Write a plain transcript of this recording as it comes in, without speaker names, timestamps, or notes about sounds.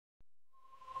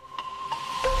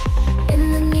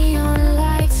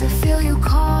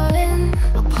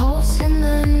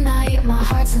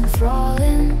heart's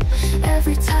enthralling.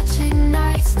 Every touch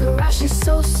ignites, the rush is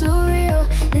so surreal.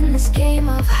 In this game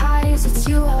of highs, it's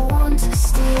you I want to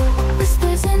steal.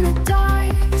 Whispers in the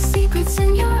dark, secrets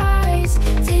in your eyes.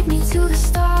 Take me to the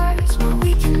stars where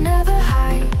we can never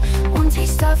hide. One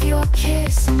taste of your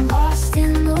kiss, I'm lost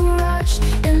in the rush.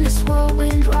 In this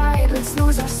whirlwind ride, let's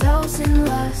lose ourselves in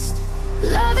lust.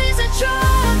 Love is a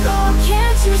drug, oh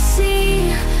can't you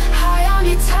see? High on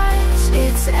your touch,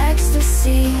 it's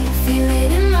ecstasy. Feel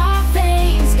it in my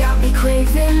veins, got me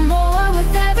craving more.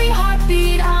 With every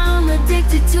heartbeat, I'm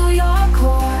addicted to your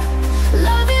core.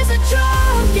 Love is a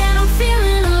drug, and I'm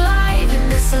feeling alive. In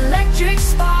this electric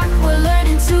spark, we're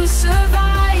learning to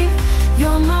survive.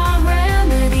 You're my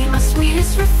remedy, my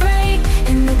sweetest refrain.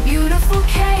 In the beautiful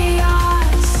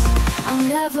chaos, I'll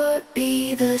never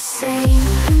be the same.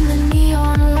 In the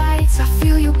neon lights, I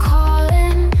feel you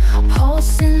calling. A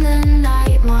pulse in the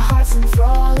night, my heart's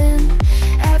enthralling.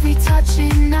 Every touch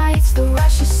ignites, the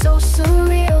rush is so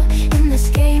surreal. In this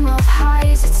game of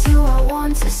highs, it's you I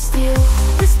want to steal.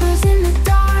 Whispers in the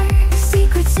dark,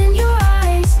 secrets in your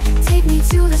eyes. Take me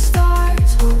to the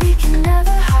stars where we can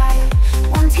never hide.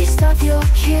 One taste of your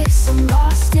kiss, I'm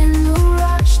lost in the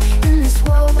rush. In this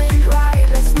whirlwind ride,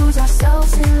 let's lose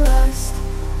ourselves in lust.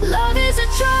 Love is a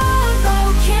drug,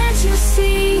 oh can't you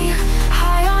see?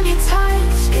 High on your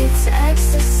touch, it's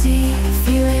ecstasy.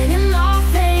 Feel it in my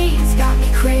veins, got me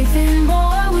craving more.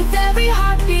 With every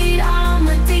heartbeat, I'm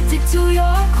addicted to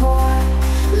your core.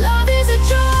 Love is a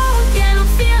drug, and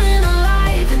I'm feeling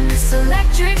alive. In this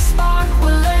electric spark,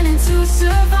 we're learning to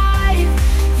survive.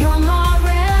 You're my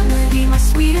remedy, my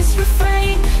sweetest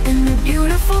refrain. In the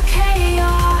beautiful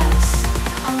chaos,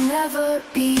 I'll never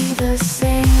be the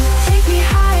same. Take me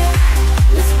higher,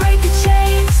 let's break the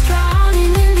chains.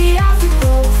 Drowning in the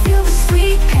afterglow, feel the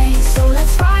sweet pain. So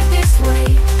let's ride this way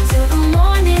till the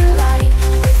morning light.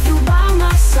 With you by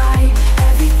my side,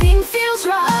 everything feels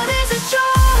right. Love is a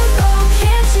drug, oh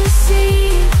can't you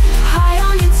see? High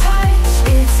on your touch,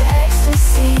 it's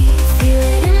ecstasy. Feel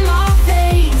it in my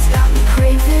veins, got me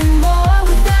craving more.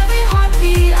 With every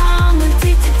heartbeat, I'm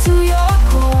addicted to your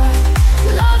core.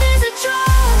 Love is a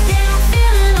drug, and I'm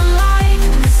feeling alive.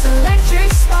 In this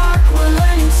electric spark, we're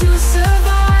learning to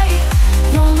survive.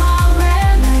 You're my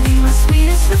remedy, my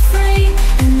sweetest refrain.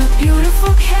 In the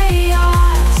beautiful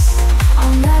chaos,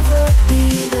 I'll never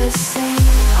be the same.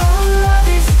 Oh, love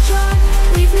is a drug,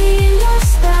 leave me in your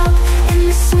spell. In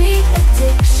this sweet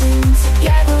addiction,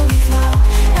 together we flow.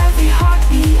 Every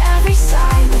heartbeat, every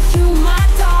sigh. With you, my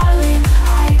darling,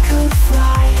 I could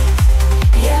fly.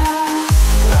 Yeah,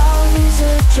 love is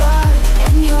a drug,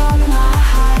 and you're my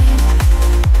high.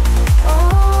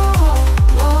 Oh,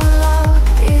 love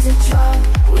is a drug,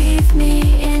 weave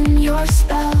me in your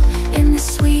spell. In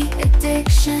this sweet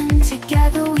addiction,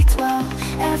 together we dwell.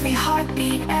 Every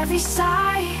heartbeat, every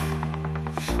sigh.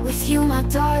 With you, my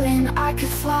darling, I could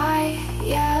fly.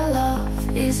 Yeah,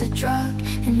 love is a drug,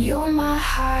 and you're my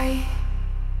high.